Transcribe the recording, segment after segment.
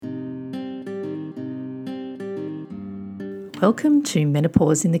Welcome to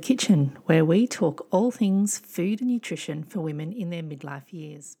Menopause in the Kitchen, where we talk all things food and nutrition for women in their midlife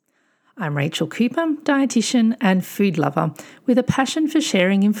years. I'm Rachael Cooper, dietitian and food lover with a passion for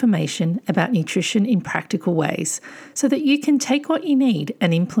sharing information about nutrition in practical ways so that you can take what you need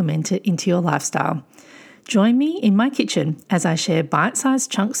and implement it into your lifestyle. Join me in my kitchen as I share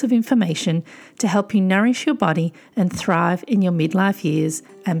bite-sized chunks of information to help you nourish your body and thrive in your midlife years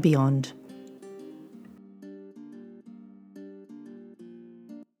and beyond.